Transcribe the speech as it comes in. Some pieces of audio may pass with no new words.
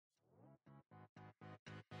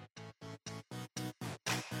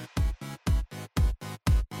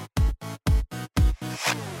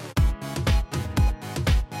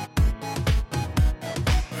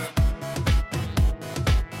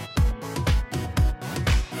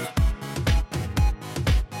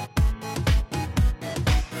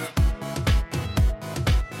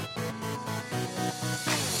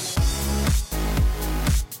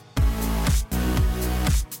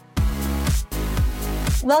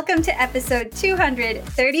Welcome to episode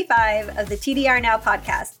 235 of the TDR Now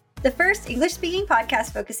podcast, the first English-speaking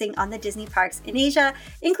podcast focusing on the Disney parks in Asia,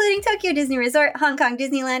 including Tokyo Disney Resort, Hong Kong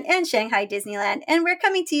Disneyland, and Shanghai Disneyland, and we're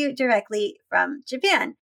coming to you directly from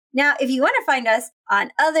Japan. Now, if you want to find us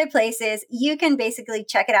on other places, you can basically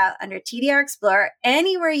check it out under TDR Explorer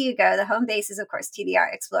anywhere you go. The home base is, of course,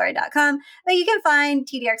 tdrexplorer.com, but you can find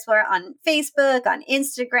TDR Explorer on Facebook, on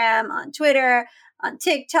Instagram, on Twitter, on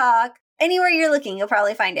TikTok. Anywhere you're looking, you'll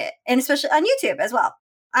probably find it, and especially on YouTube as well.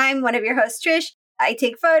 I'm one of your hosts, Trish. I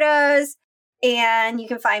take photos, and you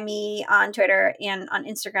can find me on Twitter and on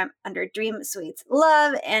Instagram under Dream Sweets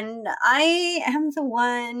Love, and I am the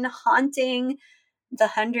one haunting the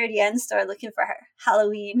 100 yen store looking for her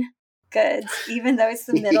Halloween goods, even though it's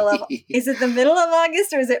the middle of, is it the middle of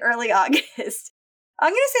August or is it early August?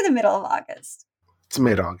 I'm going to say the middle of August. It's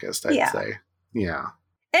mid-August, I'd say. Yeah.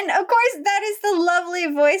 And of course, that is the lovely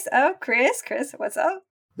voice of Chris. Chris, what's up?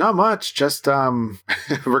 Not much. Just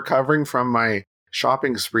recovering from my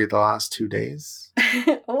shopping spree the last 2 days.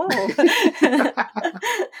 Oh.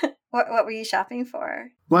 What were you shopping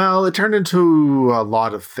for? Well, it turned into a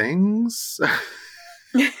lot of things.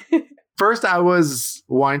 First, I was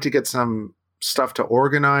wanting to get some stuff to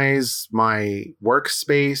organize my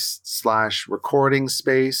workspace / recording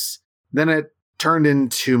space. Then it turned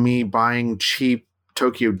into me buying cheap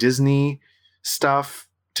Tokyo Disney stuff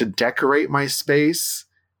to decorate my space.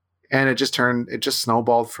 And it just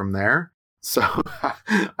snowballed from there. So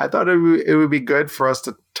I thought it would be good for us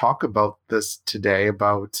to talk about this today,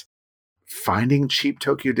 about finding cheap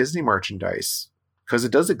Tokyo Disney merchandise. Because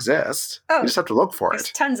it does exist. Oh, you just have to look for it.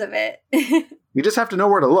 There's tons of it. You just have to know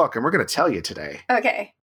where to look, and we're going to tell you today.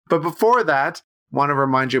 Okay. But before that, want to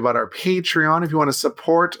remind you about our Patreon. If you want to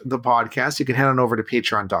support the podcast, you can head on over to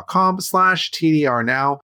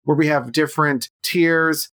patreon.com/TDRNow, where we have different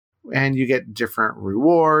tiers, and you get different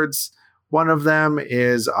rewards. One of them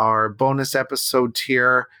is our bonus episode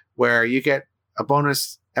tier, where you get a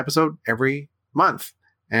bonus episode every month.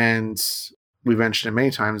 And we mentioned it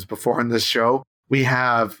many times before in this show. We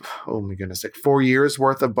have, oh my goodness, like 4 years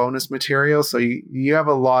worth of bonus material. So you have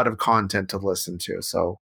a lot of content to listen to.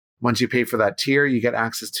 So once you pay for that tier, you get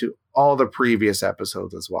access to all the previous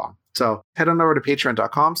episodes as well. So head on over to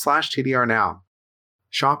patreon.com/TDRNow.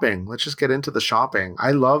 Shopping. Let's just get into the shopping.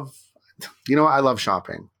 I love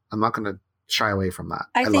shopping. I'm not going to shy away from that.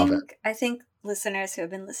 I love it. I think listeners who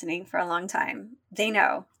have been listening for a long time, they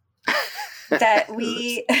know that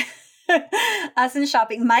we... us and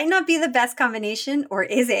shopping might not be the best combination, or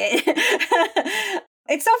is it?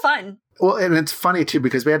 It's so fun. Well, and it's funny too,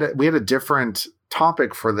 because we had a different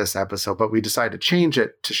topic for this episode, but we decided to change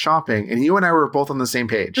it to shopping, and you and I were both on the same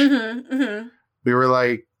page. Mm-hmm, mm-hmm. We were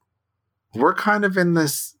like, we're kind of in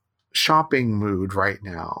this shopping mood right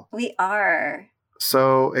now. We are.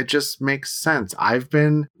 So it just makes sense. I've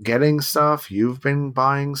been getting stuff. You've been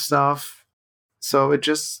buying stuff. So it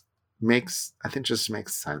just makes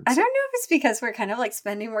sense. I don't know if it's because we're kind of like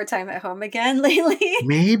spending more time at home again lately.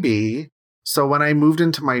 Maybe. So when I moved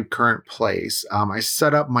into my current place, I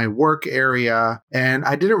set up my work area, and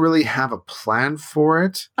I didn't really have a plan for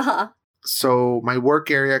it. Uh-huh. So my work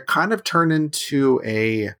area kind of turned into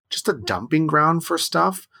just a dumping ground for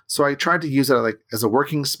stuff. So I tried to use it like as a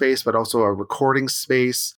working space, but also a recording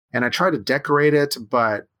space. And I tried to decorate it,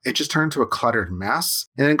 but it just turned into a cluttered mess.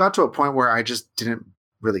 And it got to a point where I just didn't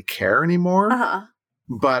really care anymore. Uh-huh.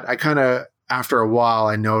 But I kind of, after a while,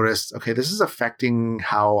 I noticed, okay, this is affecting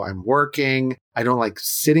how I'm working. I don't like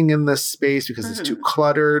sitting in this space because it's too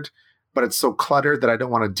cluttered, but it's so cluttered that I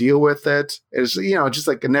don't want to deal with it. It's, just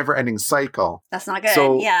like a never ending cycle. That's not good.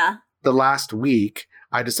 So yeah. The last week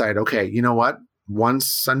I decided, okay, you know what? One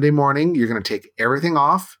Sunday morning, you're going to take everything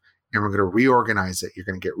off and we're going to reorganize it. You're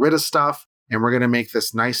going to get rid of stuff. And we're going to make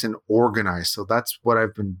this nice and organized. So that's what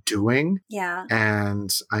I've been doing. Yeah.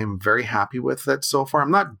 And I'm very happy with it so far.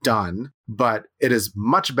 I'm not done, but it is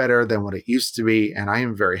much better than what it used to be. And I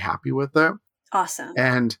am very happy with it. Awesome.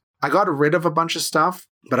 And I got rid of a bunch of stuff,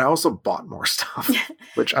 but I also bought more stuff,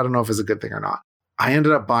 which I don't know if is a good thing or not. I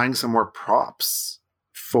ended up buying some more props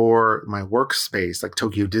for my workspace, like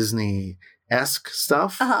Tokyo Disney-esque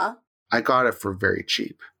stuff. Uh-huh. I got it for very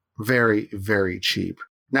cheap. Very, very cheap.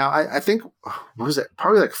 Now, I think, what was it?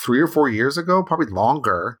 Probably like 3 or 4 years ago, probably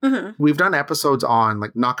longer. Mm-hmm. We've done episodes on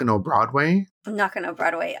like Nakano Broadway. Nakano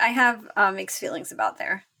Broadway. I have mixed feelings about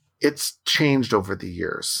there. It's changed over the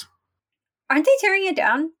years. Aren't they tearing it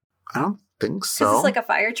down? I don't think so. Because it's like a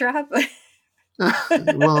fire trap.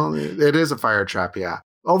 Well, it is a fire trap, yeah.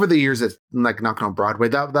 Over the years, it's like Nakano Broadway.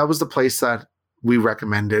 That was the place that we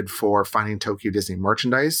recommended for finding Tokyo Disney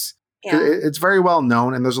merchandise. Yeah. It's very well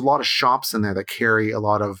known, and there's a lot of shops in there that carry a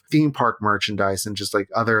lot of theme park merchandise and just like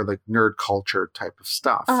other like nerd culture type of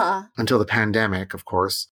stuff. Until the pandemic, of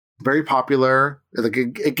course. Very popular. Like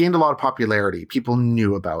it gained a lot of popularity. People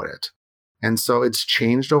knew about it. And so it's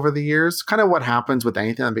changed over the years. Kind of what happens with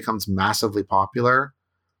anything that becomes massively popular.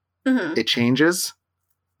 It changes.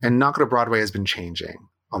 And Nakano Broadway has been changing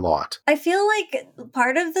a lot. I feel like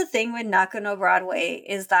part of the thing with Nakano Broadway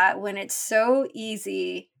is that when it's so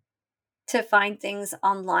easy to find things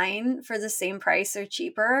online for the same price or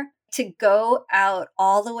cheaper, to go out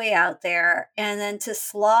all the way out there and then to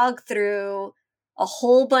slog through a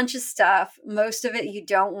whole bunch of stuff, most of it you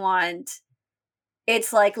don't want,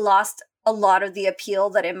 it's like lost a lot of the appeal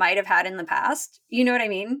that it might have had in the past. You know what I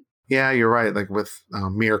mean? Yeah, you're right. Like with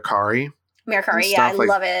Mercari. Mercari, yeah, I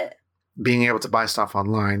love it. Being able to buy stuff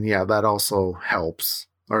online, yeah, that also helps.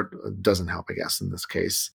 Or doesn't help, I guess, in this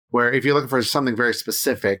case. Where if you're looking for something very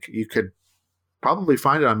specific, you could probably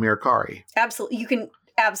find it on Mercari. Absolutely. You can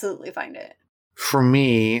absolutely find it. For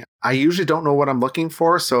me, I usually don't know what I'm looking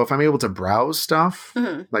for. So if I'm able to browse stuff,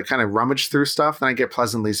 like kind of rummage through stuff, then I get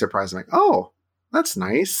pleasantly surprised. I'm like, oh, that's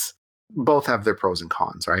nice. Both have their pros and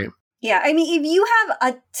cons, right? Yeah. I mean, if you have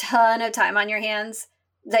a ton of time on your hands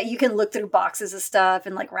that you can look through boxes of stuff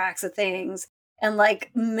and like racks of things and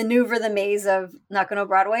like maneuver the maze of Nakano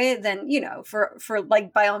Broadway, then, you know, for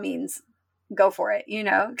like, by all means, go for it, you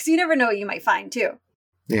know, because you never know what you might find too.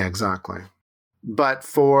 Yeah, exactly. But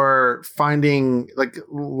for finding, like,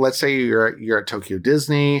 let's say you're at Tokyo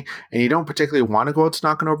Disney and you don't particularly want to go out to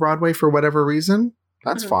Nakano Broadway for whatever reason,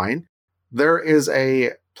 that's fine. There is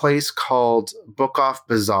a place called Book Off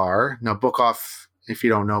Bazaar. Now, Book Off, if you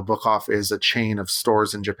don't know, Book Off is a chain of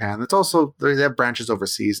stores in Japan. That's also, they have branches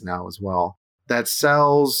overseas now as well, that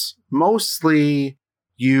sells mostly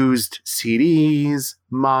used CDs,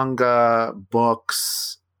 manga,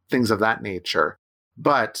 books, things of that nature.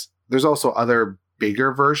 But there's also other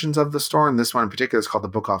bigger versions of the store, and this one in particular is called the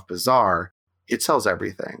Book Off Bazaar. It sells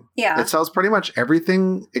everything. Yeah. It sells pretty much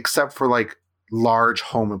everything except for like large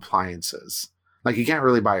home appliances. Like you can't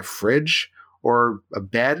really buy a fridge or a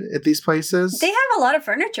bed at these places. They have a lot of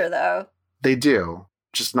furniture though. They do.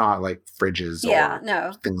 Just not like fridges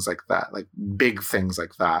or things like that. Like big things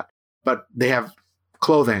like that. But they have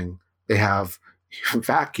clothing. They have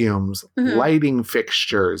vacuums, lighting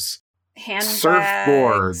fixtures,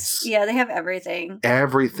 surfboards. Yeah, they have everything.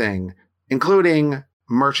 Everything, including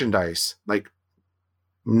merchandise, like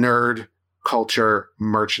nerd culture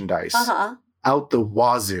merchandise. Out the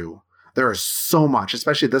wazoo. There is so much,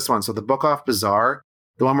 especially this one. So the Book Off Bazaar,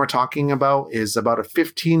 the one we're talking about, is about a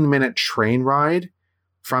 15-minute train ride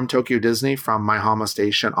from Tokyo Disney, from Maihama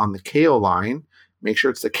Station on the Keio line. Make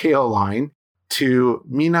sure it's the Keio line, to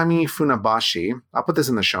Minami Funabashi. I'll put this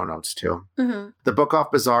in the show notes too. The Book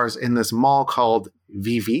Off Bazaar is in this mall called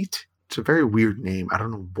Vivit. It's a very weird name. I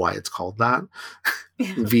don't know why it's called that.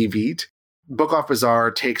 Vivit. Book Off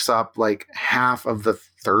Bazaar takes up like half of the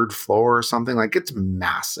third floor or something. Like it's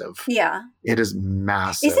massive. Yeah. It is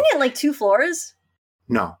massive. Isn't it like 2 floors?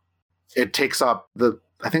 No. It takes up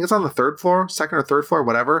I think it's on the third floor, second or third floor,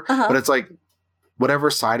 whatever. But it's like whatever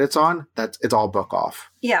side it's on, it's all Book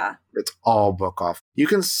Off. Yeah. It's all Book Off. You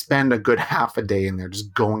can spend a good half a day in there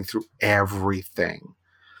just going through everything.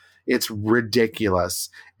 It's ridiculous.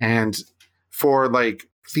 And for like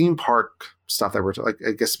theme park stuff that we're like,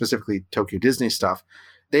 I guess specifically Tokyo Disney stuff,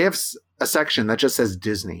 they have a section that just says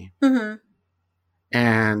Disney.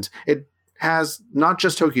 And it has not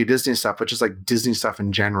just Tokyo Disney stuff, but just like Disney stuff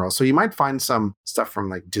in general. So you might find some stuff from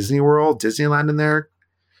like Disney World, Disneyland in there,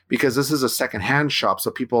 because this is a secondhand shop.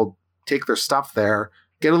 So people take their stuff there,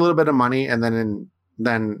 get a little bit of money, and then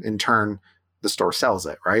in turn, the store sells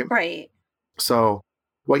it, right? Right. So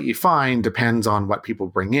what you find depends on what people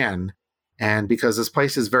bring in. And because this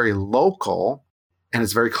place is very local and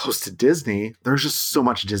it's very close to Disney, there's just so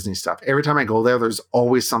much Disney stuff. Every time I go there, there's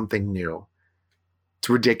always something new. It's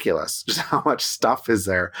ridiculous just how much stuff is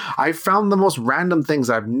there. I found the most random things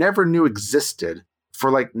I've never knew existed for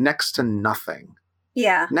like next to nothing.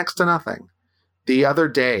 Yeah. Next to nothing. The other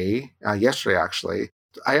day, yesterday actually,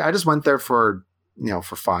 I just went there for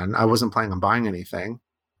fun. I wasn't planning on buying anything.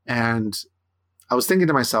 And I was thinking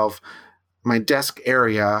to myself, my desk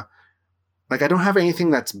area, like I don't have anything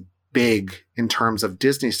that's big in terms of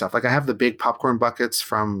Disney stuff. Like I have the big popcorn buckets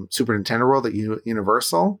from Super Nintendo World at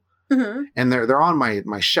Universal. And they're on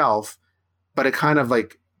my shelf, but it kind of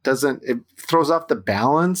like it throws off the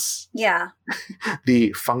balance. Yeah.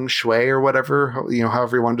 The feng shui or whatever,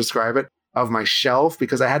 however you want to describe it, of my shelf,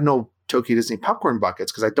 because I had no Tokyo Disney popcorn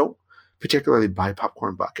buckets because I don't particularly buy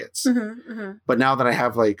popcorn buckets. But now that I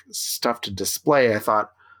have like stuff to display, I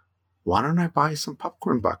thought, why don't I buy some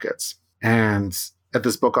popcorn buckets? And at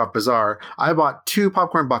this Book Off Bazaar, I bought 2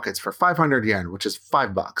 popcorn buckets for 500 yen, which is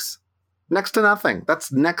 $5. Next to nothing.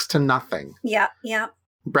 That's next to nothing. Yeah, yeah.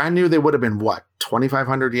 Brand new, they would have been what?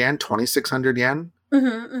 2,500 yen? 2,600 yen?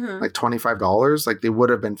 Like $25? Like they would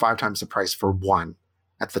have been 5 times the price for one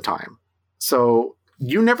at the time. So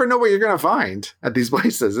you never know what you're going to find at these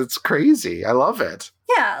places. It's crazy. I love it.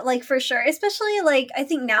 Yeah, like for sure. Especially like, I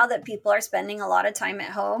think now that people are spending a lot of time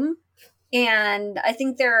at home, and I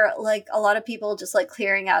think there are like a lot of people just like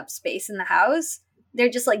clearing up space in the house. They're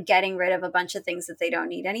just like getting rid of a bunch of things that they don't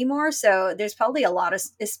need anymore. So there's probably a lot of,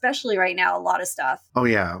 especially right now, a lot of stuff. Oh,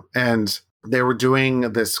 yeah. And they were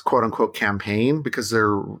doing this quote unquote campaign because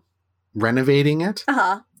they're renovating it,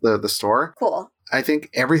 the store. Cool. I think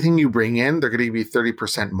everything you bring in, they're going to be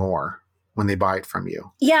 30% more when they buy it from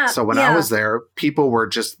you. Yeah. So when I was there, people were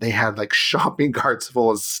just, they had like shopping carts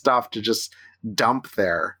full of stuff to just dump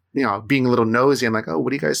there. You know, being a little nosy, I'm like, oh,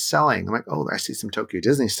 what are you guys selling? I'm like, oh, I see some Tokyo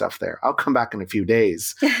Disney stuff there. I'll come back in a few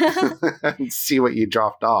days and see what you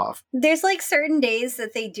dropped off. There's like certain days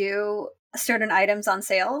that they do certain items on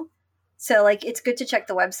sale. So like, it's good to check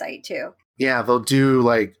the website too. Yeah, they'll do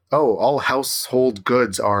like, oh, all household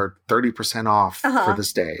goods are 30% off for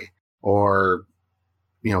this day. Or,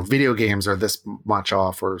 you know, video games are this much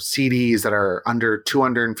off. Or CDs that are under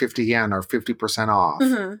 250 yen are 50% off.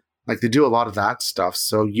 Like they do a lot of that stuff.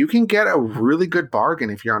 So you can get a really good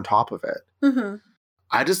bargain if you're on top of it.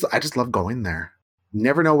 I just love going there.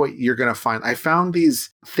 Never know what you're going to find. I found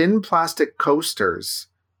these thin plastic coasters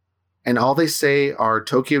and all they say are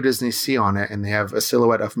Tokyo Disney Sea on it. And they have a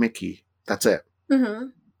silhouette of Mickey. That's it.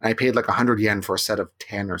 I paid like 100 yen for a set of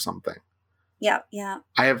 10 or something. Yeah.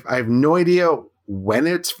 I have no idea when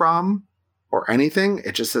it's from or anything.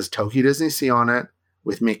 It just says Tokyo Disney Sea on it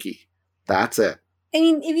with Mickey. That's it. I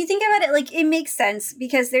mean, if you think about it, like it makes sense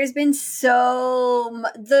because there's been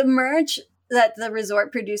the merch that the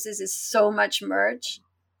resort produces is so much merch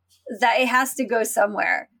that it has to go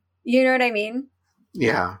somewhere. You know what I mean?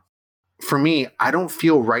 Yeah. For me, I don't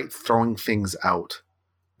feel right throwing things out.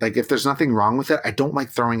 Like if there's nothing wrong with it, I don't like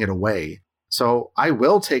throwing it away. So I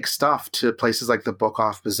will take stuff to places like the Book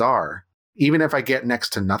Off Bazaar. Even if I get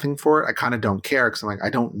next to nothing for it, I kind of don't care because I'm like, I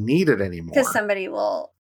don't need it anymore. Because somebody will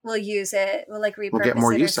use it, will like repurpose it. We'll get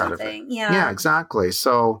more use out of it. Yeah, exactly.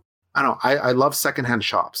 So I don't know. I love secondhand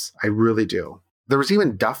shops. I really do. There was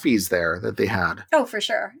even Duffy's there that they had. Oh, for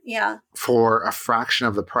sure. Yeah. For a fraction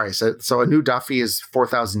of the price. So a new Duffy is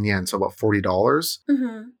 4,000 yen, so about $40.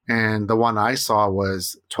 And the one I saw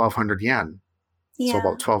was 1,200 yen. Yeah. So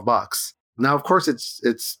about $12. Now, of course, it's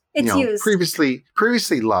you know, used. previously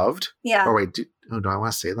loved. Yeah. Oh, wait. Do I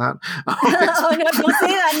want to say that? Oh, no, don't say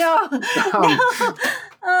that.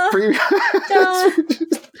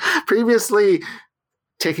 No. Previously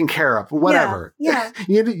taken care of. Whatever. Yeah.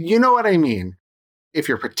 You know what I mean. If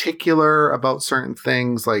you're particular about certain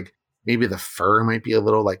things, like maybe the fur might be a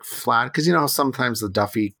little like flat. Because you know how sometimes the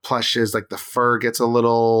Duffy plushes, like the fur gets a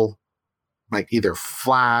little like either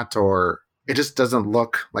flat or it just doesn't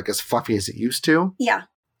look like as fluffy as it used to. Yeah.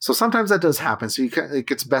 So sometimes that does happen. So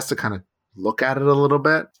it's best to kind of look at it a little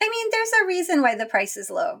bit. I mean, there's a reason why the price is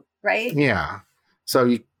low, right? Yeah. So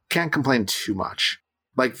you can't complain too much.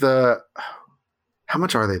 Like how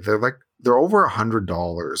much are they? They're over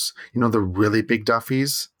 $100. You know, the really big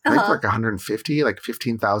Duffys. I think like 150, like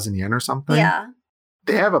 15,000 yen or something. Yeah.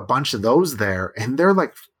 They have a bunch of those there and they're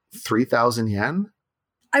like 3,000 yen.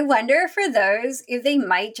 I wonder for those if they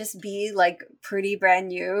might just be like pretty brand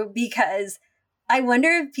new, because I wonder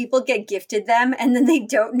if people get gifted them and then they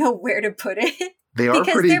don't know where to put it. They are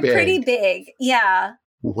because they're pretty big. Yeah.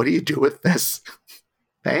 What do you do with this?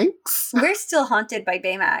 Thanks. We're still haunted by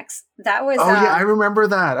Baymax. That was. Oh, yeah, I remember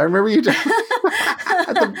that. I remember you did.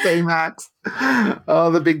 The Baymax.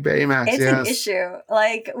 Oh, the big Baymax. It's an issue.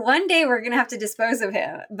 Like, one day we're going to have to dispose of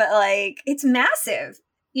him, but like, it's massive.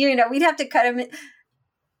 You know, we'd have to cut him.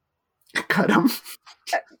 Cut him?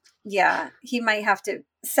 Yeah, he might have to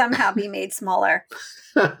somehow be made smaller.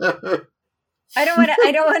 I don't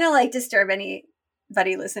want to like disturb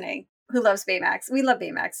anybody listening who loves Baymax. We love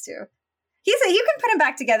Baymax too. You can put him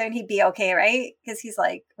back together and he'd be okay, right? Because he's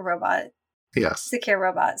like a robot. Yes. Secure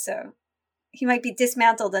robot. So he might be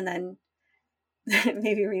dismantled and then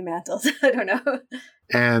maybe remantled. I don't know.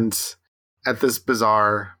 And at this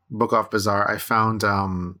Book Off Bazaar, I found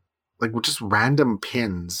like just random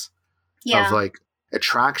pins of like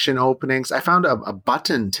attraction openings. I found a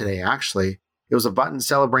button today, actually. It was a button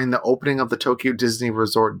celebrating the opening of the Tokyo Disney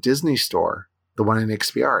Resort Disney Store, the one in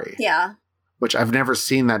Ikspiari. Yeah. Which I've never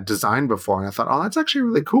seen that design before. And I thought, oh, that's actually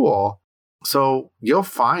really cool. So you'll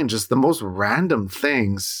find just the most random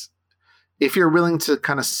things if you're willing to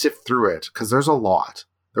kind of sift through it, because there's a lot.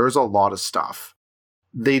 There's a lot of stuff.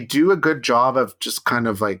 They do a good job of just kind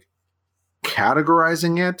of like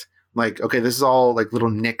categorizing it. Like, okay, this is all like little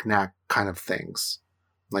knick-knack kind of things.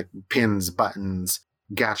 Like pins, buttons,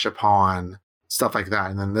 gachapon, stuff like that.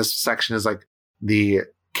 And then this section is like the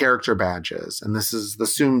character badges. And this is the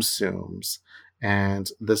Tsum Tsums. And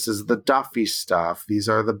this is the Duffy stuff. These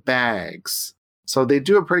are the bags. So they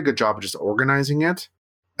do a pretty good job of just organizing it.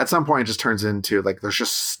 At some point, it just turns into like there's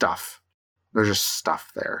just stuff. There's just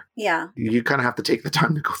stuff there. Yeah. You kind of have to take the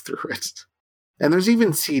time to go through it. And there's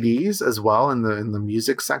even CDs as well in the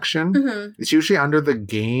music section. Mm-hmm. It's usually under the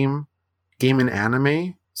game and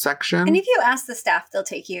anime section. And if you ask the staff, they'll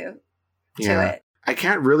take you to it. I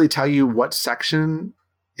can't really tell you what section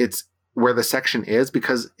it's where the section is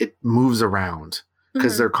because it moves around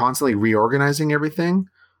because they're constantly reorganizing everything.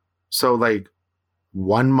 So like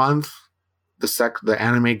 1 month, the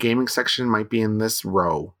anime gaming section might be in this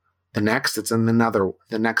row. The next, it's in the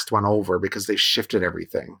next one over because they shifted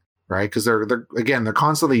everything, right? Because they're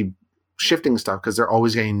constantly shifting stuff because they're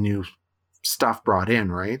always getting new stuff brought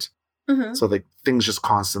in, right? Mm-hmm. So like things just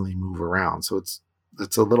constantly move around. So it's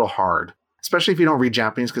a little hard, especially if you don't read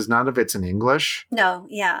Japanese because none of it's in English. No,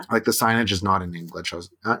 yeah. Like the signage is not in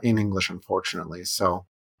English, unfortunately. So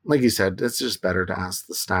like you said, it's just better to ask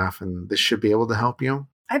the staff and they should be able to help you.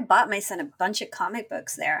 I bought my son a bunch of comic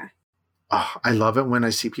books there. Oh, I love it when I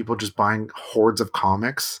see people just buying hordes of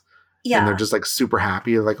comics. Yeah. And they're just like super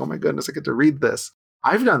happy. Like, oh my goodness, I get to read this.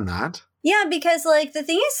 I've done that. Yeah, because like the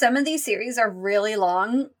thing is some of these series are really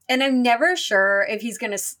long and I'm never sure if he's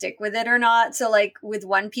going to stick with it or not. So like with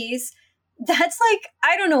One Piece, that's like,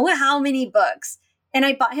 I don't know how many books. And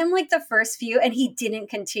I bought him like the first few and he didn't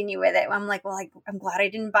continue with it. I'm like, well, I'm glad I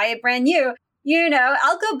didn't buy it brand new. You know,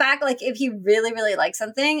 I'll go back, like, if he really, really likes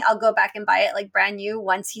something, I'll go back and buy it, like, brand new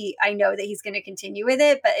once I know that he's going to continue with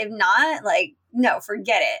it. But if not, like, no,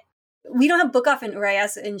 forget it. We don't have Book Off in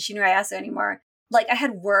Shin-Urayasu anymore. Like, I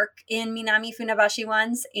had work in Minami Funabashi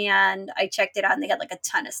once, and I checked it out, and they had, like, a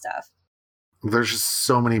ton of stuff. There's just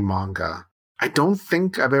so many manga. I don't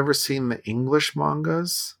think I've ever seen the English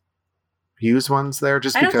mangas, used ones there,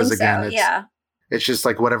 just because, again, it's just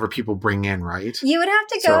like whatever people bring in, right? You would have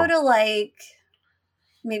to go to like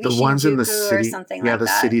maybe the ones in the city, or something like that. Yeah, the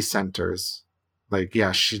city centers. Like,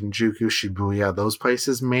 yeah, Shinjuku, Shibuya, those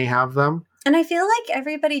places may have them. And I feel like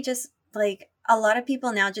everybody just, like, a lot of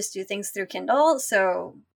people now just do things through Kindle,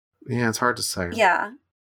 so... Yeah, it's hard to say. Yeah.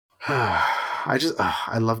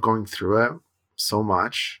 I love going through it so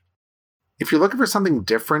much. If you're looking for something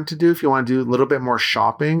different to do, if you want to do a little bit more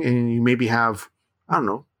shopping, and you maybe have, I don't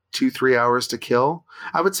know, 2-3 hours to kill,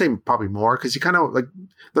 I would say probably more because you kind of like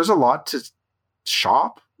there's a lot to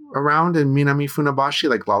shop around in Minami Funabashi,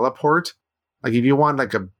 like Lalaport. Like if you want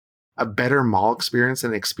like a better mall experience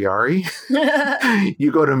than Expiari,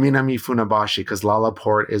 you go to Minami Funabashi because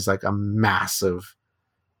Lalaport is like a massive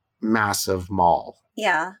mall.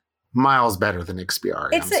 Yeah, miles better than Expiari.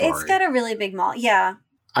 It's got a really big mall. Yeah,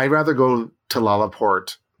 I'd rather go to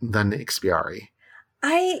Lalaport than Expiari.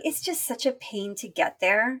 It's just such a pain to get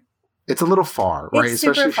there. It's a little far, right? It's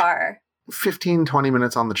super far. 15-20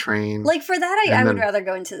 minutes on the train. Like for that, I would rather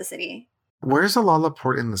go into the city. Where's a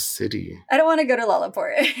Lalaport in the city? I don't want to go to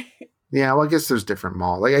Lalaport. Yeah, well, I guess there's different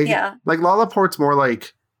malls. Like Lalaport's more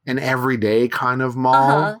like an everyday kind of mall.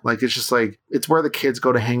 Uh-huh. Like it's just like, it's where the kids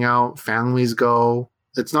go to hang out, families go.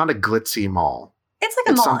 It's not a glitzy mall. It's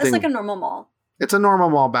like a mall. It's like a normal mall. It's a normal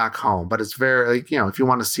mall back home, but it's very, like, you know, if you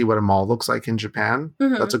want to see what a mall looks like in Japan,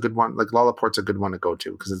 that's a good one. Like Lalaport's a good one to go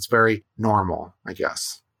to because it's very normal, I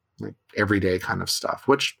guess. Like everyday kind of stuff,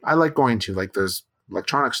 which I like going to. Like there's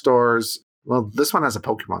electronic stores. Well, this one has a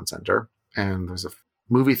Pokemon Center and there's a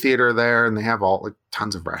movie theater there and they have all like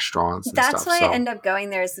tons of restaurants and That's why I end up going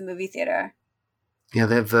there is the movie theater. Yeah,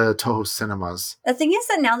 they have the Toho cinemas. The thing is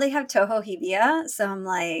that now they have Toho Hibiya, so I'm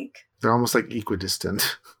like... They're almost like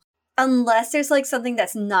equidistant. Unless there's like something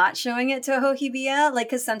that's not showing at Toho Hibiya, like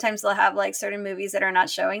because sometimes they'll have like certain movies that are not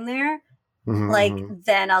showing there. Mm-hmm. Like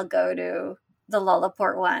then I'll go to the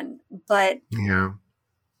Lalaport one. But yeah,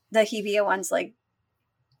 the Hibiya one's like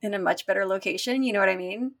in a much better location. You know what I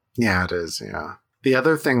mean? Yeah, it is. Yeah. The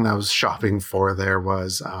other thing that I was shopping for there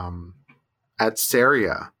was at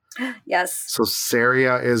Seria. Yes. So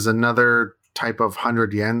Seria is another type of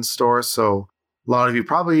 100 yen store. So a lot of you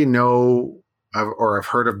probably know or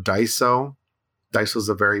have heard of Daiso. Daiso is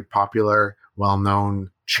a very popular,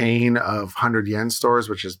 well-known chain of 100 yen stores,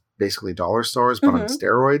 which is basically dollar stores, but on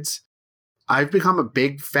steroids. I've become a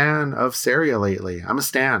big fan of Seria lately. I'm a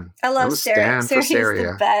stan. I love Seria.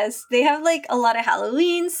 Seria's the best. They have like a lot of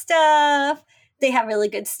Halloween stuff. They have really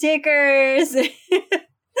good stickers.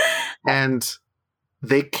 And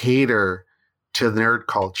they cater to nerd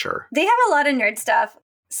culture. They have a lot of nerd stuff.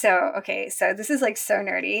 So this is like so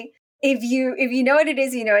nerdy. If you know what it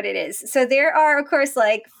is, you know what it is. So there are, of course,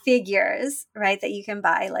 like figures, right, that you can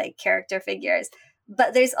buy, like character figures.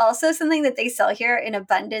 But there's also something that they sell here in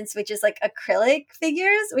abundance, which is like acrylic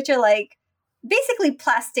figures, which are like basically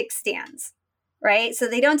plastic stands, right? So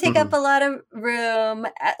they don't take up a lot of room,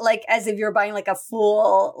 like as if you're buying like a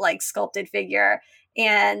full like sculpted figure.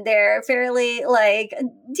 And they're fairly like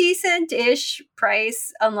decent-ish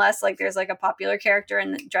price, unless like there's like a popular character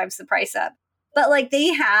and that drives the price up. But like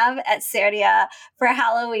they have at Seria for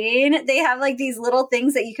Halloween, they have like these little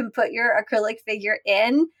things that you can put your acrylic figure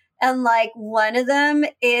in. And like one of them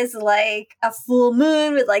is like a full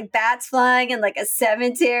moon with like bats flying and like a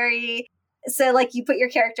cemetery. So like you put your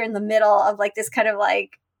character in the middle of like this kind of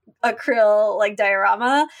like acryl like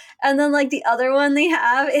diorama. And then like the other one they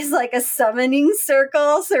have is like a summoning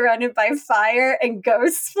circle surrounded by fire and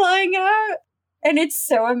ghosts flying out. And it's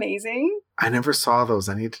so amazing. I never saw those.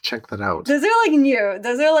 I need to check that out. Those are like new.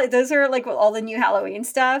 Those are like all the new Halloween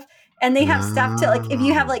stuff. And they have stuff to like, if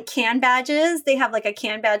you have like can badges, they have like a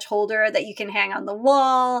can badge holder that you can hang on the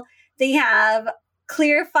wall. They have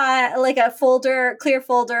clear folder, like a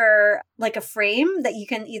frame that you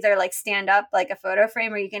can either like stand up like a photo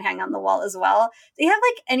frame or you can hang on the wall as well. They have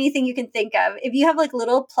like anything you can think of. If you have like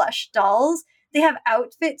little plush dolls, they have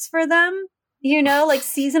outfits for them, you know, like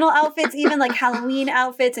seasonal outfits, even like Halloween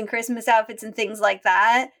outfits and Christmas outfits and things like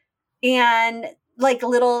that. And like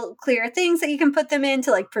little clear things that you can put them in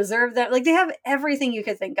to like preserve them. Like they have everything you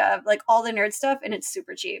could think of, like all the nerd stuff, and it's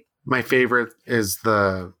super cheap. My favorite is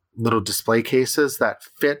the little display cases that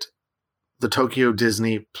fit the Tokyo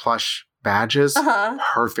Disney plush badges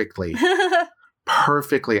perfectly.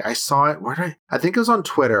 Perfectly. I saw it. I think it was on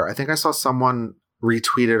Twitter. I think I saw someone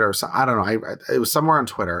retweet it or something. I don't know. It was somewhere on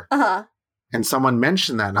Twitter. And someone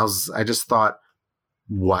mentioned that, and I just thought,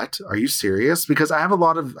 what? Are you serious? Because I have a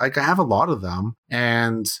lot of them,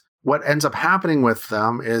 and what ends up happening with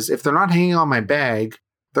them is if they're not hanging on my bag,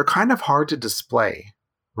 they're kind of hard to display,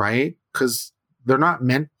 right? Because they're not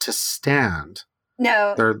meant to stand.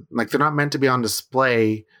 No. They're not meant to be on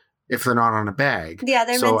display if they're not on a bag. Yeah,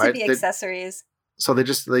 they're meant to be accessories. So they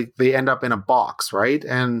just they end up in a box, right?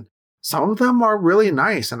 And some of them are really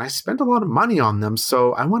nice, and I spent a lot of money on them,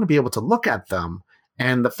 so I want to be able to look at them.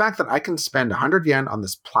 And the fact that I can spend 100 yen on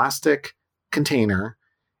this plastic container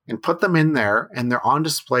and put them in there, and they're on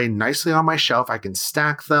display nicely on my shelf, I can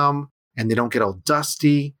stack them, and they don't get all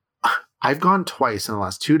dusty. I've gone twice in the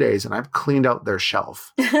last 2 days, and I've cleaned out their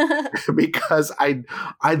shelf because I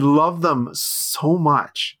love them so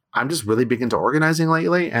much. I'm just really big into organizing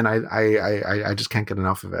lately, and I just can't get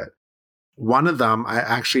enough of it. One of them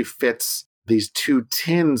actually fits these 2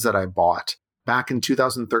 tins that I bought back in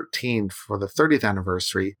 2013 for the 30th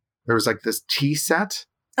anniversary. There was like this tea set,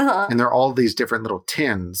 and there are all these different little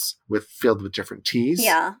tins filled with different teas.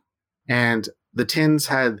 Yeah. And the tins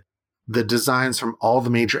had the designs from all the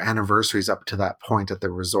major anniversaries up to that point at the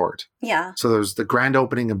resort. Yeah. So there's the grand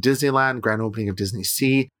opening of Disneyland, grand opening of Disney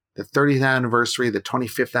Sea, the 30th anniversary, the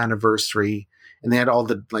 25th anniversary, and they had all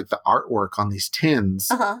the artwork on these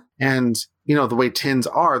tins. And you know, the way tins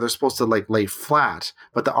are, they're supposed to like lay flat,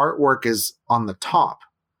 but the artwork is on the top.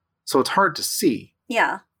 So it's hard to see.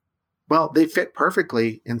 Yeah. Well, they fit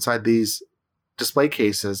perfectly inside these display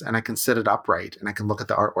cases, and I can sit it upright and I can look at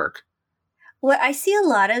the artwork. What I see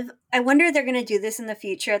I wonder if they're going to do this in the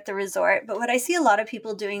future at the resort, but what I see a lot of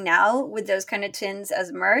people doing now with those kind of tins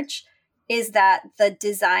as merch is that the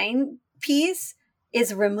design piece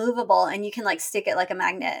is removable and you can like stick it like a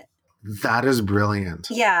magnet. That is brilliant.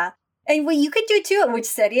 Yeah. And what you could do too, which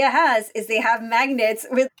Seria has, is they have magnets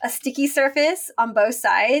with a sticky surface on both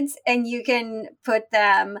sides, and you can put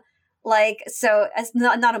them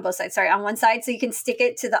not on both sides, sorry, on one side, so you can stick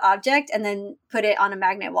it to the object and then put it on a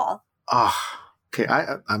magnet wall. Oh, okay.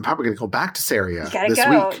 I'm probably going to go back to Seria this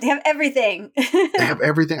week. They have everything. They have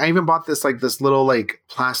everything. I even bought this little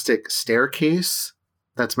plastic staircase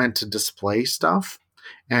that's meant to display stuff.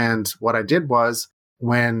 And what I did was,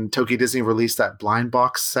 when Tokyo Disney released that blind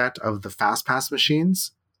box set of the Fast Pass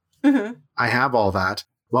machines, I have all that.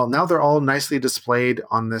 Well, now they're all nicely displayed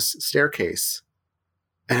on this staircase.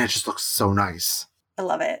 And it just looks so nice. I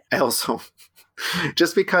love it. I also,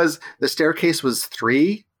 just because the staircase was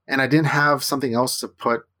 3 and I didn't have something else to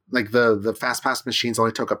put, like the Fast Pass machines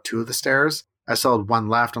only took up 2 of the stairs. I still had 1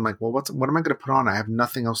 left. I'm like, well, what am I going to put on? I have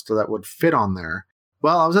nothing else that would fit on there.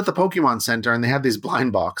 Well, I was at the Pokemon Center and they had these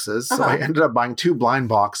blind boxes. So I ended up buying 2 blind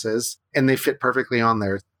boxes and they fit perfectly on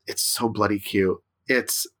there. It's so bloody cute.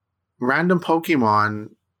 It's random Pokemon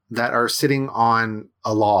that are sitting on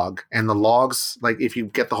a log, and the logs, like if you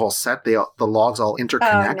get the whole set, the logs all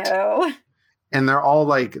interconnect. Oh no. And they're all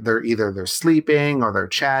like, they're sleeping or they're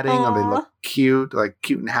chatting or they look cute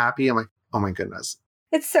and happy. I'm like, oh my goodness.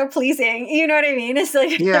 It's so pleasing. You know what I mean? It's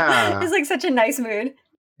like, yeah, it's like such a nice mood.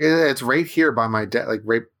 It's right here by my desk, like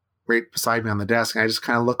right beside me on the desk. And I just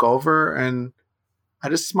kind of look over and I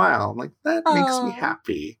just smile. I'm like, that makes me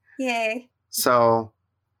happy. Yay. So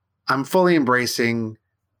I'm fully embracing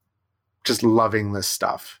just loving this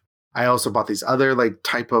stuff. I also bought these other like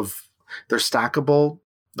type of, they're stackable,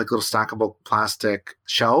 like little stackable plastic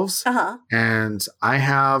shelves. Uh-huh. And I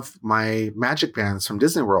have my magic bands from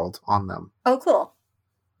Disney World on them. Oh, cool.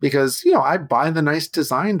 Because, you know, I buy the nice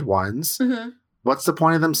designed ones. Mm-hmm. What's the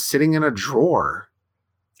point of them sitting in a drawer?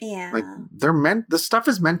 Yeah. Like the stuff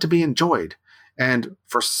is meant to be enjoyed. And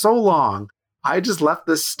for so long, I just left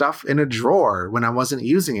this stuff in a drawer when I wasn't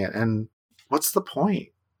using it. And what's the point?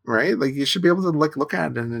 Right? Like you should be able to like look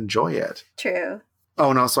at it and enjoy it. True. Oh,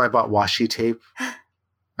 and also I bought washi tape.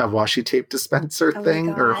 A washi tape dispenser thing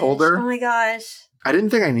or holder. Oh my gosh. I didn't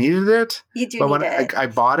think I needed it. You do but need when it. I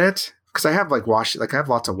bought it, because I have I have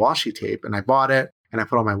lots of washi tape, and I bought it and I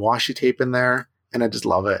put all my washi tape in there and I just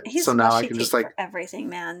love it. So now I can just like everything,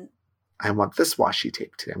 man. I want this washi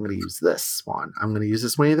tape today. I'm going to use this one. I'm going to use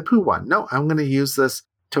this Winnie the Pooh one. No, I'm going to use this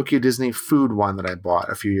Tokyo Disney food one that I bought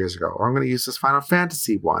a few years ago. Or I'm going to use this Final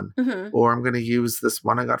Fantasy one. Mm-hmm. Or I'm going to use this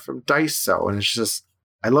one I got from Daiso. And it's just,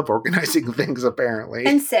 I love organizing things apparently.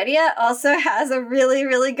 And Seria also has a really,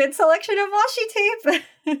 really good selection of washi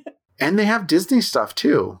tape. And they have Disney stuff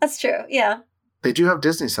too. That's true. Yeah. They do have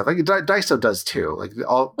Disney stuff. Like Daiso does too. Like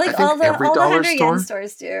all the every dollar 100 yen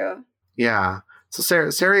stores do. Yeah. So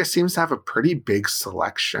Seria seems to have a pretty big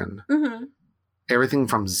selection. Mm-hmm. Everything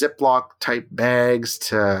from Ziploc type bags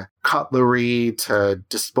to cutlery to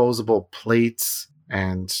disposable plates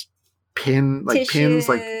and pins,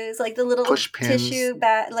 like the little push pins. Tissue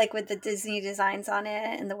bag, like with the Disney designs on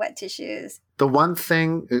it, and the wet tissues. The one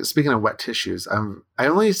thing, speaking of wet tissues, I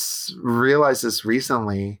only realized this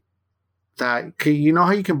recently that you know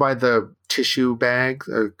how you can buy the tissue bag,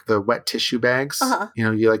 or the wet tissue bags. Uh-huh. You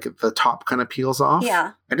know, you like the top kind of peels off.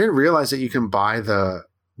 Yeah. I didn't realize that you can buy the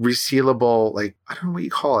resealable, like I don't know what you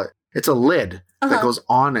call it. It's a lid that goes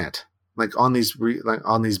on it, like on these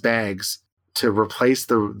on these bags to replace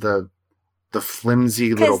the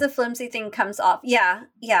flimsy little. Because the flimsy thing comes off.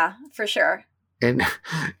 Yeah, for sure. And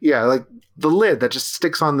yeah, like the lid that just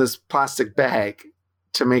sticks on this plastic bag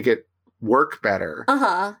to make it work better.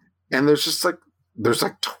 And there's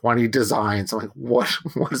like 20 designs. I'm like, what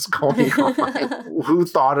is going on? Who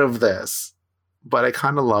thought of this? But I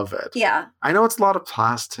kind of love it. Yeah. I know it's a lot of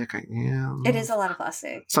plastic. It is a lot of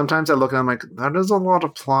plastic. Sometimes I look and I'm like, that is a lot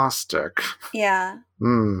of plastic. Yeah.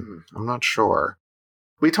 I'm not sure.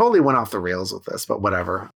 We totally went off the rails with this, but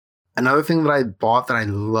whatever. Another thing that I bought that I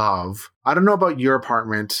love, I don't know about your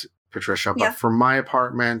apartment, Patricia, but for my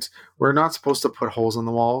apartment, we're not supposed to put holes in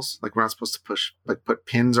the walls. Like we're not supposed to put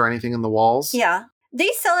pins or anything in the walls. Yeah. They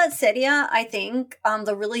sell at Seria, I think,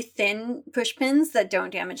 the really thin push pins that don't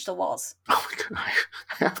damage the walls. Oh my God.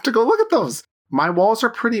 I have to go look at those. My walls are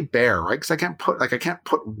pretty bare, right? Because I can't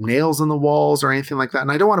put nails in the walls or anything like that.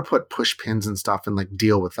 And I don't want to put push pins and stuff and like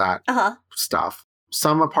deal with that stuff.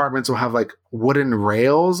 Some apartments will have like wooden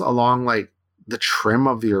rails along like the trim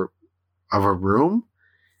of a room.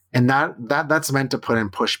 And that's meant to put in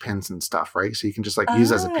push pins and stuff, right? So you can just like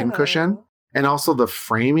use as a pin cushion. And also the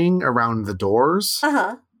framing around the doors.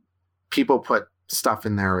 People put stuff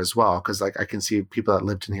in there as well. Because like I can see people that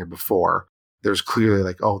lived in here before. There's clearly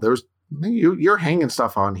like, oh, you're hanging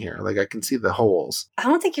stuff on here. Like I can see the holes. I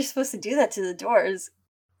don't think you're supposed to do that to the doors.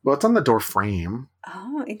 Well, it's on the door frame.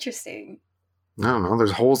 Oh, interesting. I don't know.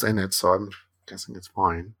 There's holes in it, so I'm guessing it's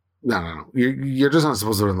fine. No. You're just not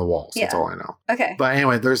supposed to do it in the walls. Yeah. That's all I know. Okay. But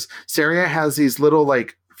anyway, Seria has these little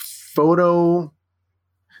like photo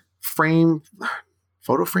frame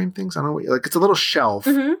things. I don't know. Like it's a little shelf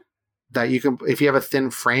that you can, if you have a thin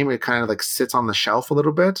frame, it kind of like sits on the shelf a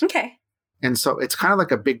little bit. Okay. And so it's kind of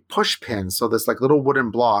like a big push pin. So this like little wooden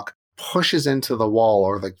block pushes into the wall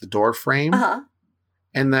or like the door frame.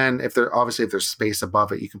 And then if there's space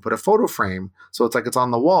above it, you can put a photo frame. So it's like it's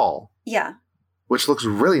on the wall. Yeah. Which looks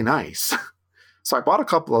really nice. So I bought a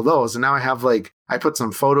couple of those and now I have I put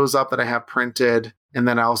some photos up that I have printed. And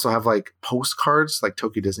then I also have like postcards, like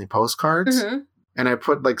Tokyo Disney postcards. And I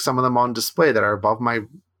put like some of them on display that are above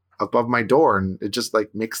my door. And it just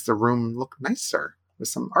like makes the room look nicer with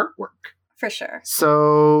some artwork. For sure.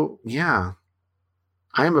 So yeah,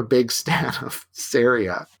 I am a big stan of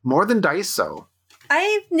Seria. More than Daiso.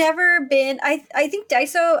 I've never been. I think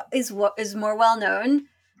Daiso is more well known,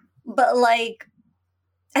 but like,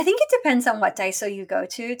 I think it depends on what Daiso you go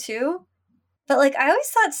to too. But like, I always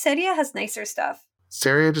thought Seria has nicer stuff.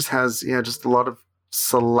 Seria just has just a lot of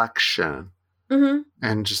selection,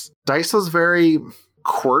 and just Daiso's very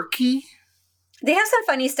quirky. They have some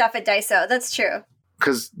funny stuff at Daiso. That's true.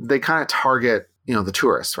 Because they kind of target the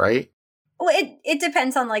tourists, right? Well, it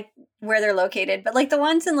depends on like where they're located, but like the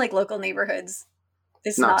ones in like local neighborhoods,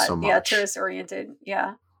 it's not so much. tourist oriented.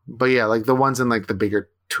 Yeah. But yeah, like the ones in like the bigger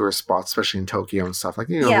tourist spots, especially in Tokyo and stuff, like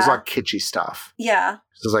there's a lot of kitschy stuff. Yeah.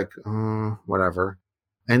 So it's like whatever,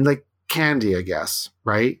 and like candy, I guess,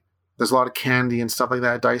 right? There's a lot of candy and stuff like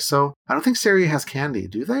that at Daiso. I don't think Seria has candy,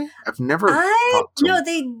 do they? I've never. No,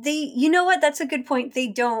 they. You know what? That's a good point. They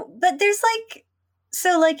don't. But there's like.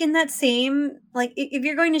 So, like, in that same, like, if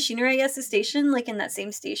you're going to Shinra, I guess, the station, like, in that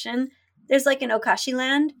same station, there's, like, an Okashi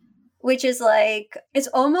Land, which is, like, it's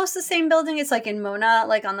almost the same building. It's, like, in Mona,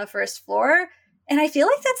 like, on the first floor. And I feel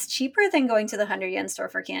like that's cheaper than going to the 100-yen store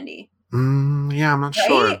for candy. Yeah, I'm not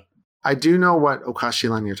sure. I do know what Okashi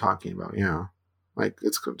Land you're talking about, yeah. Like,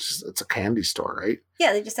 it's a candy store, right?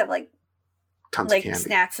 Yeah, they just have, like, tons of candy.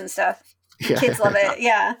 Snacks and stuff. Yeah. Kids love it,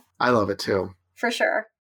 yeah. I love it, too. For sure.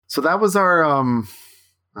 So that was our, I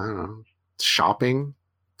don't know, shopping,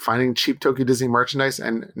 finding cheap Tokyo Disney merchandise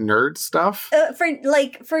and nerd stuff.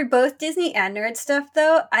 For both Disney and nerd stuff,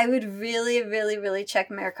 though, I would really, really, really check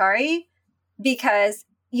Mercari, because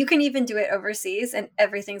you can even do it overseas and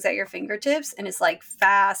everything's at your fingertips and it's like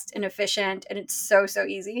fast and efficient and it's so, so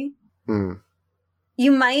easy.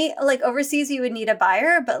 You might, like, overseas, you would need a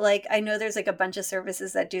buyer, but like, I know there's like a bunch of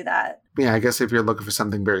services that do that. Yeah, I guess if you're looking for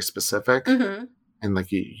something very specific. And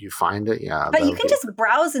like you find it, yeah. But you can just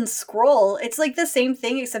browse and scroll. It's like the same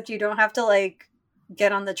thing, except you don't have to like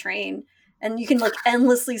get on the train. And you can like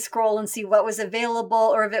endlessly scroll and see what was available,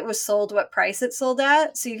 or if it was sold, what price it sold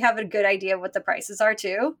at. So you have a good idea of what the prices are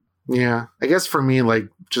too. Yeah. I guess for me, like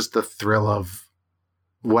just the thrill of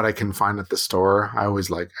what I can find at the store, I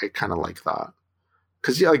kind of like that.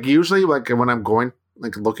 Because like usually like when I'm going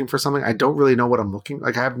like looking for something, I don't really know what I'm looking.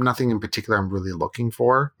 Like I have nothing in particular I'm really looking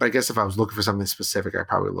for. But I guess if I was looking for something specific, I'd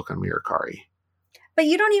probably look on Mercari. But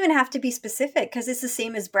you don't even have to be specific, because it's the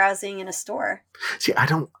same as browsing in a store. See, I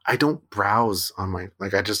don't browse on my,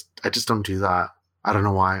 like I just don't do that. I don't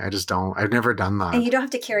know why. I just don't. I've never done that. And you don't have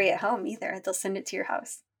to carry it home either. They'll send it to your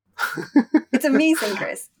house. It's amazing,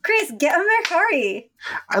 Chris. Chris, get a Mercari.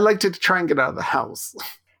 I like to try and get out of the house.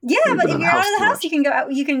 Yeah, but if you're out of the house, you can go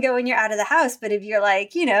out. You can go when you're out of the house. But if you're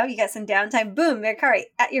like, you got some downtime, boom, Mercari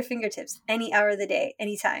at your fingertips, any hour of the day,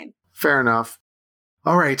 anytime. Fair enough.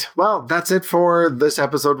 All right. Well, that's it for this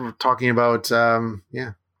episode. We're talking about,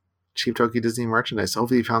 cheap Tokyo Disney merchandise.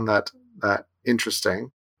 Hopefully you found that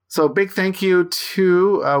interesting. So big thank you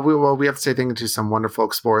to, we have to say thank you to some wonderful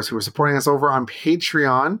explorers who are supporting us over on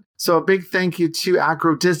Patreon. So a big thank you to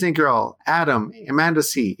Acro Disney Girl, Adam, Amanda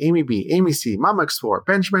C, Amy B, Amy C, Mama Explore,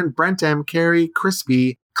 Benjamin, Brent M, Carrie, Chris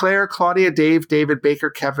B, Claire, Claudia, Dave, David, Baker,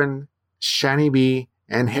 Kevin, Shani B,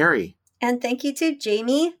 and Harry. And thank you to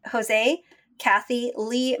Jamie, Jose, Kathy,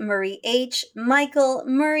 Lee, Marie H, Michael,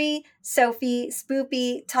 Murray, Sophie,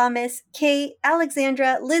 Spoopy, Thomas, Kate,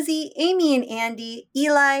 Alexandra, Lizzie, Amy and Andy,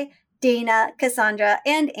 Eli, Dana, Cassandra,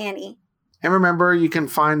 and Annie. And remember, you can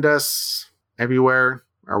find us everywhere.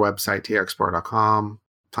 Our website, trexplore.com,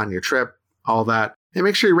 plan your trip, all that. And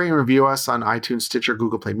make sure you rate and review us on iTunes, Stitcher,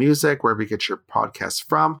 Google Play Music, wherever you get your podcasts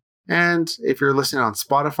from. And if you're listening on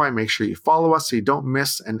Spotify, make sure you follow us so you don't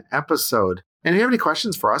miss an episode. And if you have any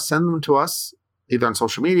questions for us, send them to us either on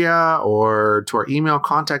social media or to our email,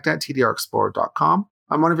 contact@tdrexplorer.com.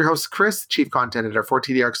 I'm one of your hosts, Chris, Chief Content Editor for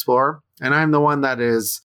TDR Explorer, and I'm the one that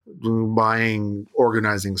is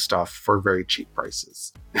organizing stuff for very cheap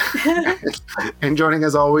prices. And joining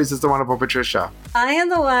as always is the wonderful Patricia. I am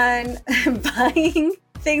the one buying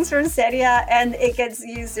things from Seria, and it gets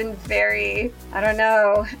used in very, I don't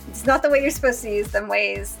know, it's not the way you're supposed to use them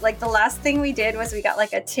ways. Like the last thing we did was we got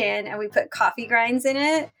like a tin and we put coffee grinds in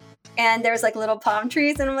it, and there's like little palm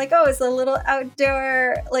trees, and I'm like, oh, it's a little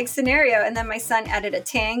outdoor like scenario. And then my son added a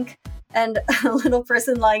tank and a little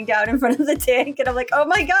person lying down in front of the tank, and I'm like, oh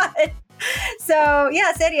my god. So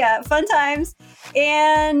yeah, Seria, fun times.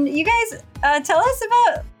 And you guys tell us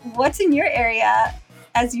about what's in your area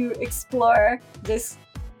as you explore this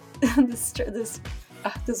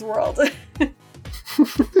world.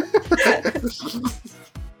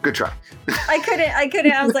 Good try. I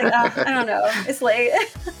couldn't. I was like, I don't know. It's late.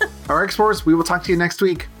 All right, explorers, we will talk to you next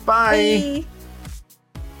week. Bye. Bye.